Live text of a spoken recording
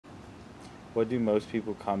What do most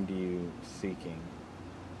people come to you seeking?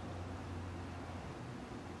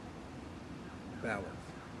 Balance.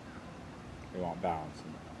 They want balance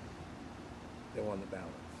in their They want the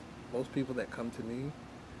balance. Most people that come to me,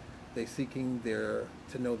 they seeking their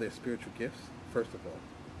to know their spiritual gifts. First of all,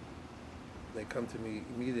 they come to me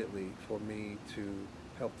immediately for me to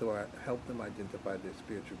help them identify their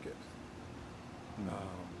spiritual gifts. life.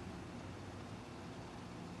 Um,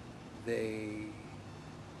 they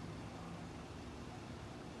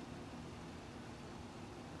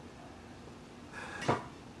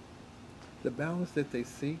the balance that they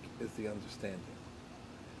seek is the understanding.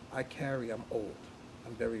 I'm old.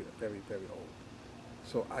 I'm very, very, very old.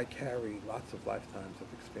 So I carry lots of lifetimes of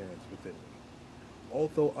experience within me.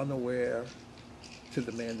 Although unaware to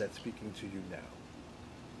the man that's speaking to you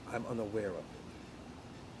now, I'm unaware of it.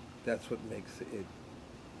 That's what makes it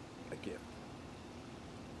a gift.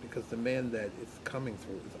 Because the man that it's coming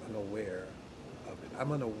through is unaware of it.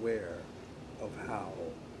 I'm unaware of how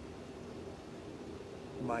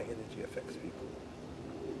my energy affects people.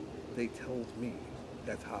 They told me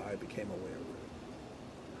that's how I became aware of it.